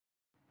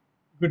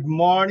Good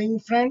morning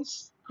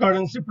friends.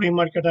 Currency pre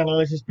market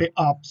analysis पे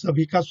आप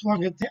सभी का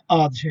स्वागत है।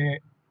 आज है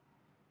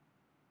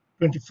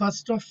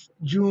 21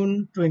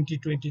 जून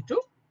 2022।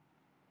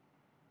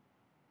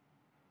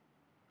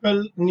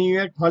 कल न्यू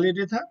ईयर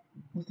हॉलीडे था,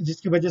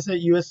 जिसकी वजह से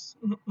यूएस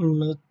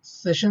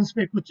सेशंस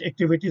में कुछ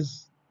एक्टिविटीज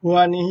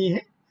हुआ नहीं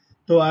है,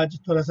 तो आज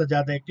थोड़ा सा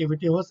ज़्यादा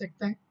एक्टिविटी हो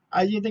सकता है।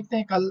 आइए देखते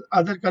हैं कल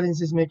अदर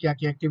करेंसीज में क्या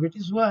क्या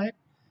एक्टिविटीज हुआ है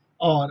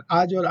और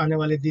आज और आने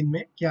वाले दिन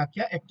में क्या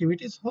क्या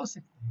एक्टिविटीज हो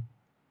सकती है।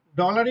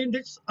 डॉलर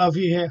इंडेक्स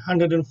अभी है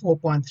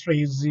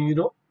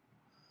 104.30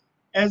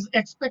 एज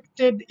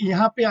एक्सपेक्टेड।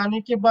 यहाँ पे आने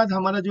के बाद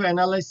हमारा जो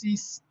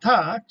एनालिसिस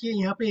था कि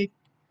यहाँ पे एक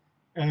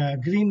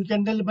ग्रीन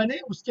कैंडल बने,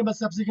 उसके बाद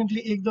सब्सिक्वेंटली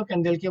एक दो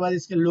कैंडल के बाद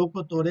इसके लो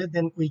को तोड़े,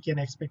 then we can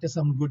expect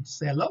some good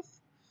cell of.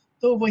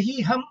 तो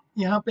वही हम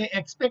यहाँ पे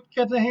एक्सपेक्ट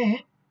कर रहे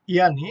हैं,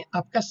 यानी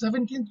आपका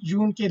 17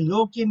 जून के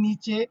लो के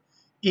नीचे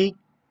एक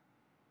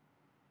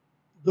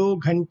दो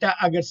घंटा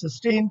अगर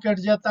सस्टेन कर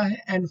जाता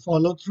है एंड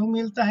फॉलो थ्रू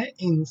मिलता है,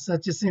 इन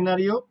सच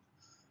सिनेरियो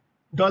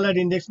डॉलर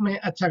इंडेक्स में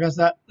अच्छा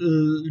खासा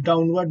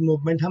डाउनवर्ड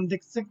मूवमेंट हम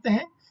देख सकते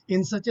हैं।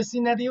 इन सच ए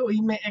scenario we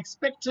may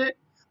expect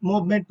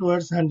movement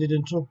towards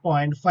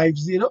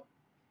 102.50।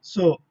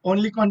 So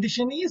only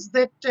condition is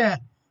that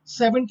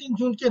 17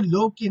 जून के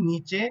लो के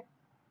नीचे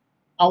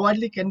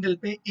आवरली कैंडल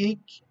पे एक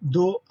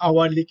दो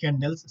आवरली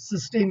कैंडल्स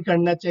सस्टेन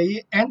करना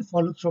चाहिए एंड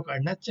फॉलो थ्रू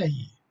करना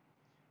चाहिए।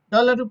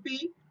 डॉलर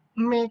रुपी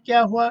में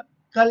क्या हुआ,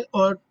 कल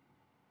और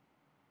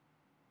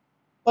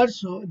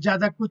परसों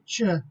ज्यादा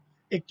कुछ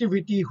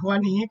एक्टिविटी हुआ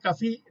नहीं है,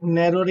 काफी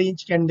नैरो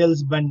रेंज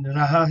कैंडल्स बन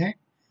रहा है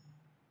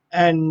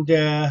and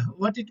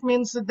what it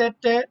means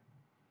that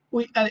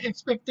we are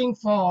expecting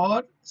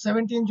for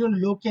 17 जून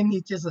लो के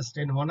नीचे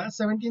सस्टेन होना।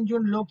 17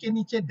 जून लो के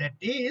नीचे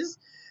दैट इज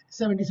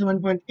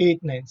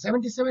 77.89,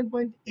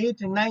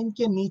 77.89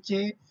 के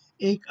नीचे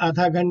एक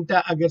आधा घंटा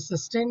अगर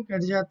सस्टेन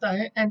कर जाता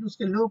है एंड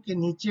उसके लो के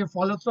नीचे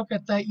फॉलो थ्रू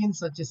करता है, इन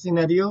सच ए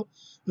सिनेरियो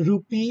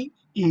रूपी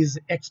is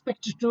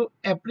expected to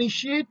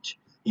appreciate.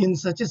 In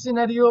such a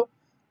scenario,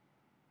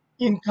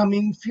 in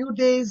coming few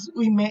days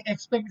we may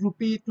expect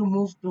rupee to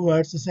move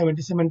towards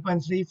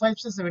 77.35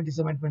 to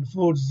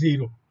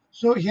 77.40.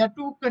 So here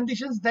two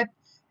conditions that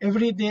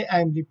every day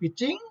I am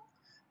repeating,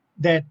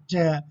 that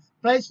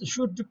price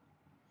should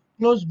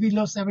close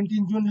below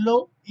 17 June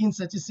low. In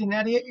such a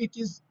scenario it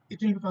will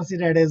be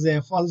considered as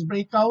a false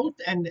breakout,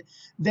 and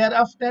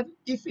thereafter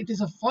if it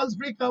is a false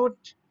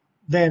breakout,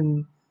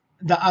 then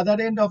the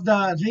other end of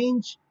the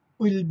range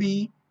will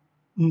be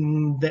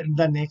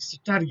the next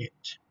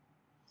target.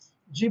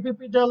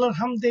 GBP dollar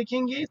हम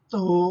देखेंगे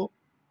तो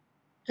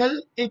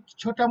कल एक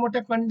छोटा मोटा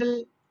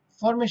candle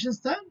formation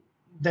था,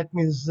 that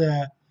means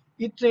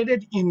it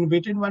traded in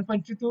between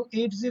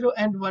 1.2280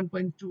 and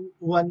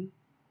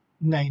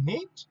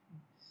 1.2198,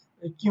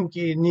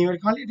 क्योंकि new year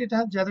holiday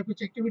था, ज्यादा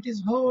कुछ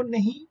एक्टिविटीज हुआ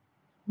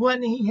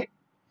नहीं है।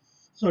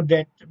 So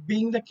that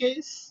being the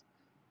case,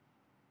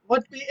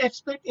 what we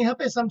expect, यहाँ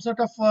पे some sort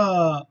of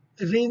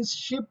range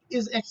shift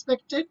is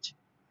expected.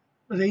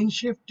 Range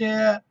shift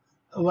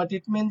what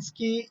it means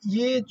कि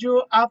ये जो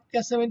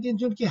आपका 17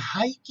 जून के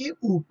हाई के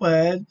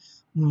ऊपर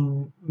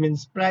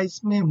मींस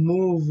प्राइस में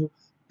मूव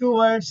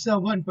टुवर्ड्स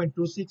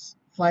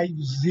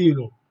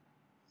 1.2650।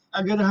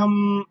 अगर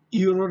हम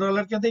यूरो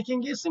डॉलर का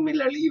देखेंगे,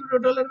 सिमिलरली यूरो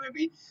डॉलर में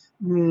भी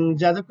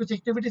ज्यादा कुछ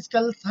एक्टिविटीज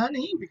कल था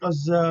नहीं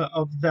because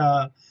of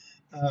the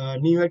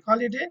new year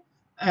holiday,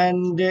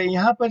 and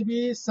यहाँ पर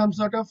भी सम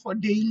सॉर्ट ऑफ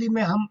डेली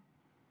में हम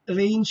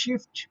रेंज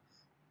शिफ्ट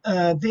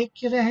देख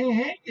रहे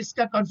हैं।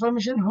 इसका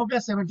कंफर्मेशन होगा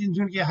 17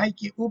 जून के हाई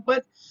के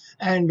ऊपर,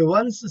 एंड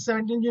वंस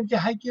 17 जून के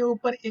हाई के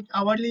ऊपर एक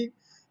आवरली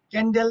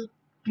कैंडल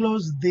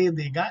क्लोज दे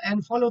देगा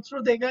एंड फॉलो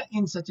थ्रू देगा।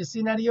 इन सच ए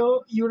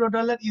scenario euro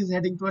dollar is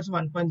heading towards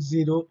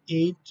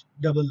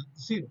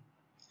 1.0800।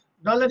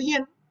 Dollar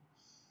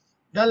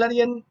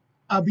yen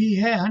अभी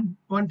है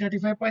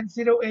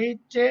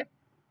 135.08,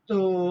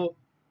 तो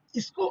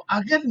इसको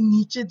अगर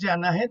नीचे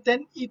जाना है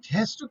then it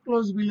has to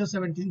close below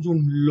 17 जून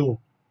लो,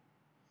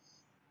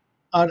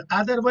 और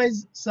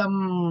otherwise some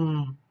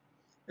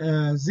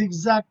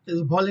zigzag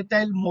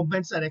volatile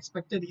movements are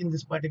expected in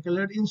this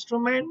particular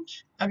instrument.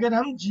 अगर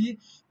हम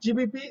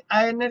जीबीपी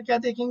आईएनआर क्या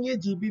देखेंगे,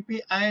 जीबीपी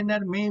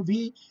आईएनआर में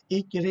भी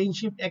एक रेंज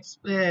शिफ्ट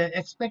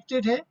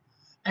एक्सपेक्टेड है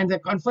एंड द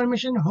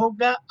कंफर्मेशन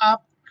होगा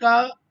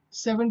आपका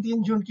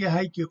 17 जून के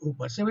हाई के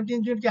ऊपर।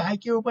 17 जून के हाई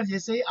के ऊपर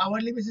जैसे ही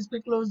आवरली बेसिस पे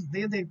क्लोज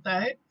दे देता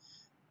है,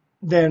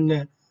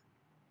 then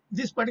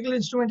this particular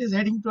instrument is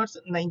heading towards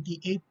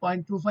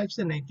 98.25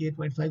 से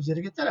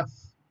 98.50 की तरफ।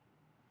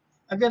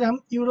 अगर हम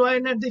यूरो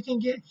आईएनआर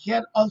देखेंगे,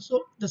 here also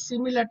the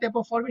similar type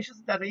of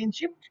formations, the range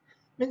shift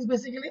means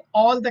basically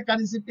all the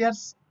currency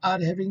pairs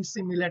are having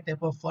similar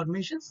type of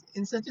formations.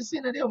 In such a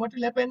scenario what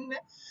will happen,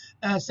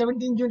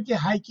 17 जून के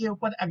high के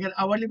ऊपर अगर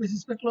hourly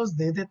basis पे close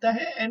दे देता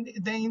है, and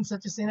then in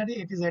such a scenario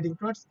it is heading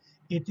towards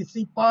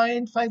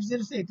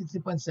 83.50 से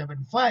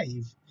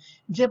 83.75।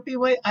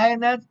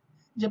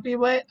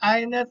 JPY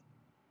INR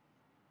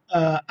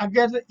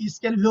अगर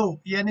इसके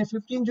लो यानी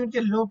 15 जून के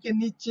लो के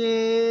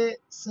नीचे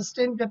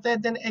सस्टेन करता है,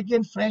 then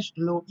again fresh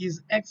low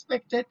is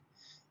expected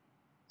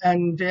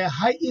and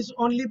high is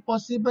only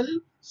possible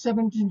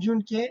 17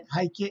 जून के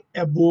हाई के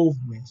अबोव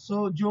में.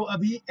 सो जो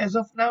अभी एज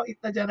ऑफ नाउ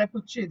इतना ज्यादा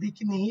कुछ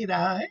दिख नहीं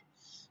रहा है.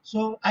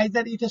 So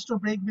either it has to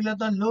break below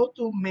the low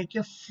to make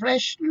a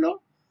fresh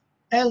low,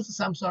 else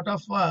some sort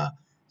of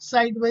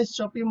sideways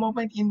choppy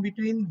movement in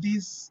between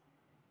these,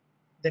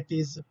 that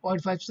is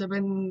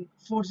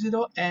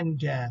 0.5740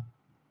 and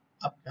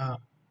up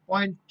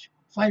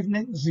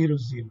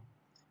 0.5900.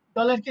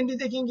 Dollar candy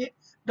देखेंगे.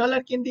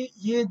 Dollar candy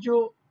ये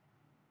जो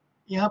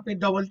यहाँ पे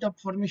double top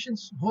formation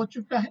हो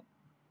चुका है,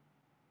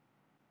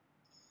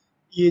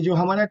 ये जो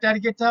हमारा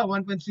टारगेट था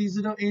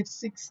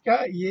 1.3086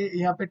 का, ये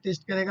यहाँ पे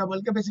टेस्ट करेगा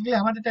बोल के बेसिकली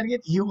हमारा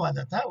टारगेट ये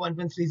वाला था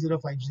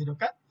 1.3050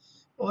 का.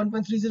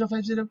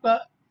 1.3050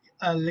 का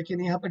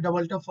लेकिन यहाँ पे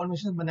डबल टॉप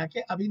फॉर्मेशन बना के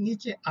अभी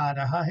नीचे आ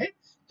रहा है.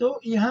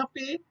 तो यहाँ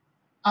पे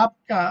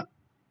आपका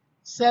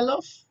सेल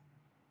ऑफ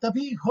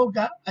तभी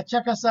होगा अच्छा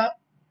खासा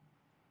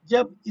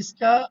जब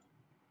इसका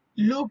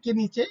लो के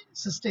नीचे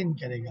सस्टेन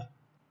करेगा.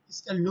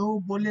 इसका लो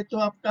बोले तो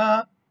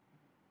आपका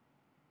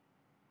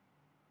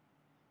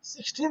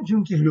 16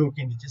 जून के लो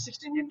के नीचे,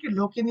 16 जून के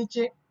लो के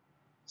नीचे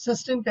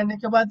सस्टेन करने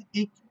के बाद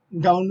एक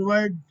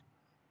डाउनवर्ड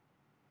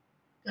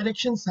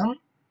करेक्शंस हम,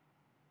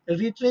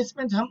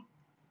 रिट्रेसमेंट हम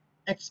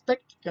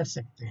एक्सपेक्ट कर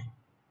सकते हैं.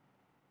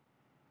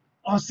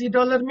 ऑसी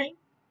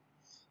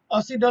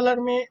डॉलर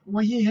में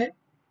वही है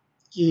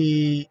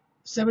कि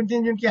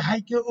 17 जून के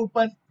हाई के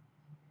ऊपर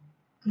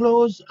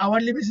क्लोज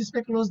आवरली बेसिस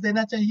पे क्लोज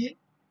देना चाहिए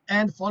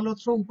एंड फॉलो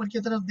थ्रू ऊपर की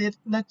तरफ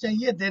देना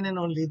चाहिए. Then and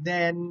only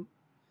then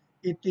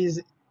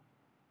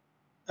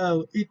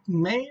it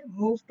may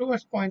move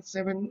towards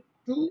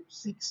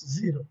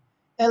 0.7260.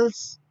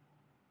 else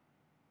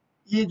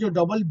ये जो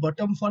डबल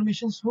बॉटम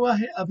फॉर्मेशंस हुआ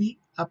है अभी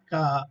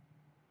आपका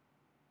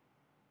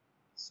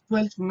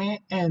 12 मई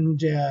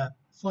एंड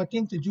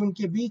 14 जून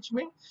के बीच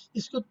में,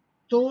 इसको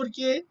तोड़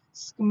के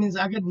मींस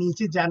अगर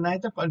नीचे जाना है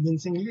तो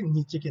कन्विंसिंगली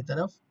नीचे की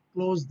तरफ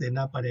क्लोज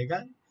देना पड़ेगा.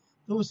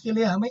 तो उसके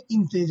लिए हमें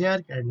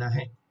इंतजार करना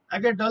है.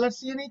 अगर डॉलर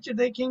सीएनएच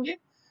देखेंगे,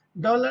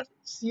 डॉलर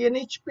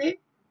सीएनएच पे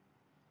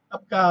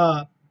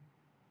आपका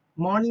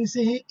मॉर्निंग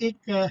से ही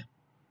एक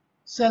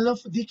सेल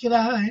ऑफ दिख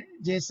रहा है.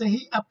 जैसे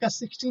ही आपका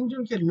 16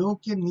 जून के लो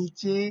के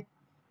नीचे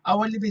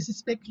आवरली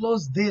बेसिस पे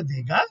क्लोज दे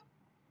देगा,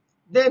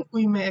 then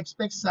we may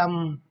expect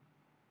some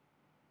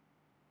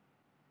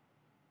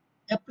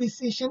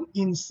appreciation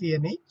in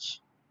CNH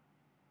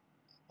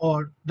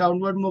or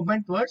downward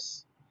movement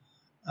towards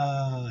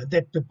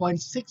that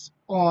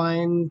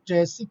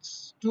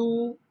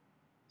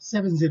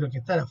 0.6270 की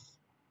तरफ.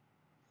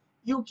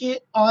 यूके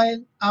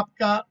ऑयल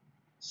आपका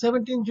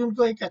 17 जून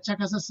को एक अच्छा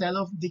खासा सेल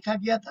ऑफ दिखा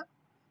गया था.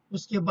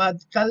 उसके बाद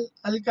कल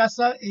हल्का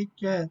सा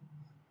एक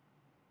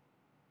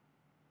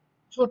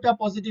छोटा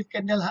पॉजिटिव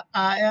कैंडल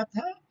आया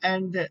था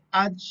एंड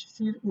आज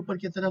फिर ऊपर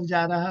की तरफ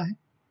जा रहा है.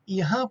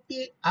 यहाँ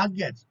पे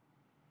अगर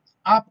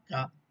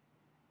आपका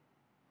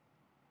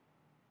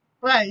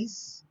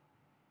प्राइस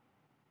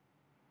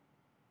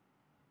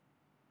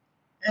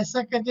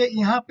ऐसा करके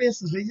यहाँ पे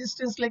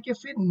रेजिस्टेंस लेके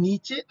फिर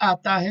नीचे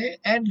आता है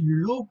एंड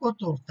लो को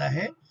तोड़ता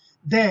है,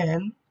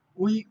 then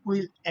we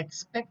will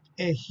expect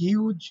a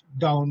huge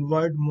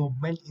downward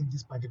movement in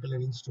this particular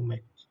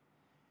instrument.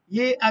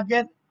 ये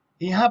अगर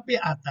यहाँ पे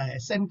आता है,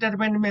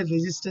 सेंटरमेंट में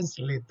रेजिस्टेंस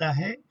लेता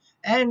है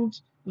एंड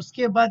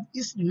उसके बाद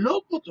इस लो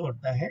को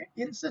तोड़ता है,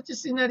 in such a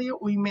scenario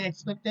we may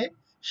expect a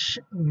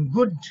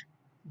good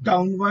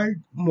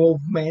downward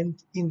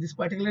movement in this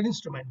particular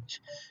instrument.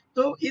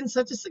 So in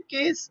such a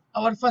case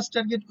our first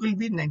target will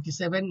be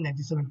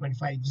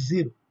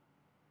 97.50.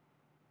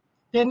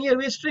 10-year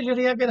west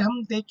treasury अगर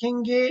हम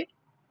देखेंगे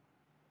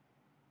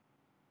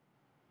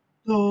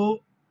तो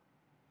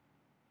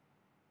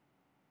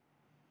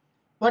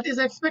what is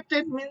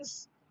expected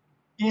means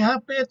यहाँ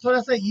पे थोड़ा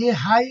सा ये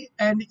high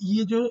and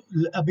ये जो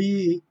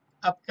अभी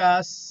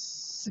आपका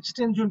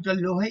 16 जून का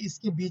लो है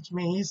इसके बीच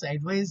में ही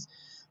साइडवाइज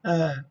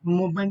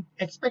मूवमेंट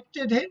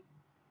एक्सपेक्टेड है.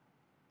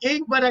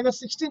 एक बार अगर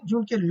 16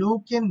 जून के लो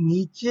के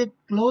नीचे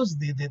क्लोज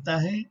दे देता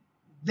है,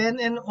 then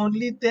and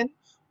only then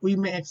we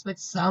may expect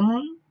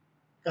some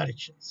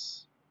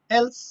corrections.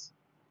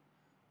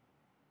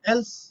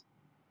 else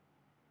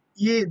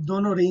ये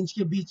दोनों रेंज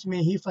के बीच में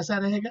ही फंसा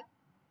रहेगा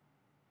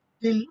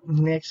till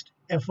next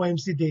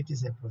FOMC date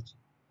is approaching.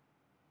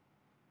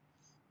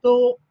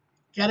 तो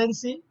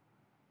करेंसी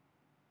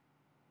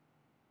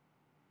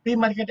प्री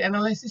मार्केट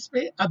एनालिसिस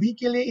पे अभी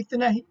के लिए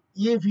इतना ही.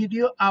 ये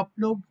वीडियो आप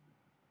लोग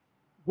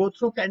गो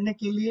थ्रू करने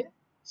के लिए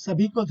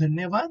सभी को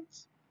धन्यवाद.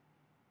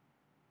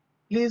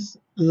 Please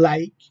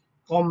like,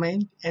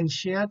 comment and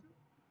share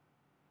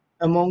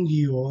among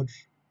your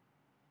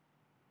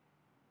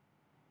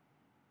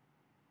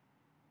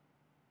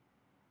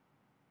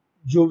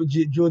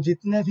जो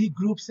जितने भी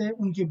ग्रुप्स है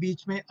उनके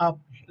बीच में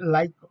आप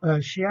लाइक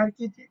शेयर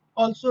कीजिए.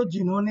 ऑल्सो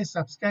जिन्होंने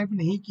सब्सक्राइब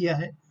नहीं किया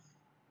है,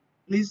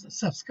 please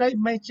subscribe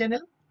my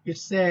channel.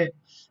 It's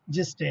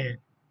just a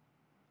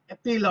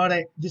appeal और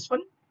दिस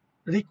वन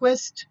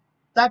रिक्वेस्ट,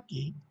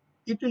 ताकि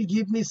it will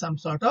give me some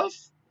sort of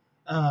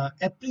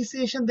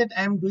appreciation that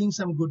I am doing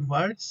some good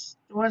works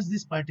towards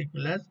this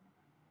particular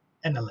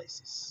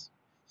analysis.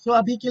 सो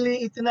अभी के लिए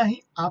इतना ही।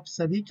 आप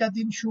सभी का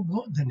दिन शुभ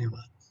हो।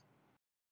 धन्यवाद।